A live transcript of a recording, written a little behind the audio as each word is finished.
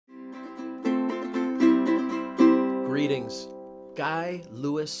Greetings. Guy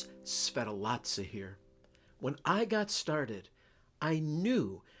Lewis Svetlotsa here. When I got started, I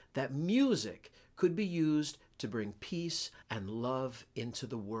knew that music could be used to bring peace and love into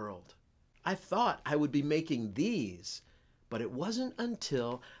the world. I thought I would be making these, but it wasn't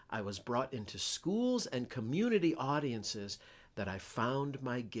until I was brought into schools and community audiences that I found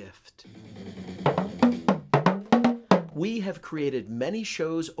my gift. We have created many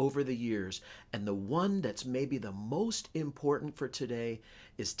shows over the years, and the one that's maybe the most important for today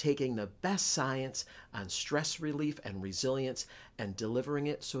is taking the best science on stress relief and resilience and delivering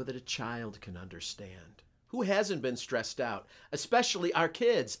it so that a child can understand. Who hasn't been stressed out? Especially our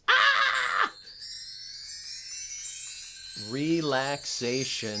kids. Ah!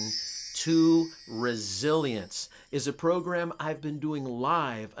 Relaxation to Resilience is a program I've been doing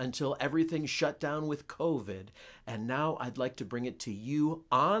live until everything shut down with COVID, and now I'd like to bring it to you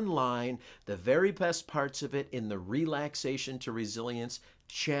online, the very best parts of it in the Relaxation to Resilience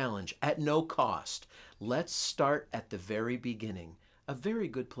Challenge at no cost. Let's start at the very beginning, a very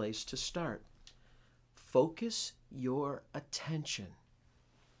good place to start. Focus your attention.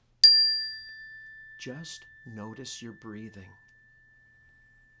 Just notice your breathing.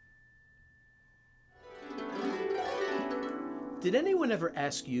 Did anyone ever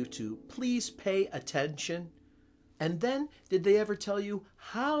ask you to please pay attention? And then, did they ever tell you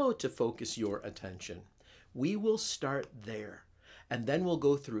how to focus your attention? We will start there. And then we'll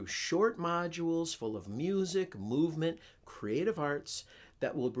go through short modules full of music, movement, creative arts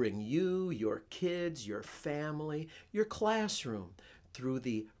that will bring you, your kids, your family, your classroom through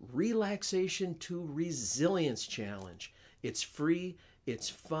the Relaxation to Resilience Challenge. It's free, it's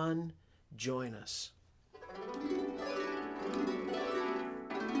fun. Join us.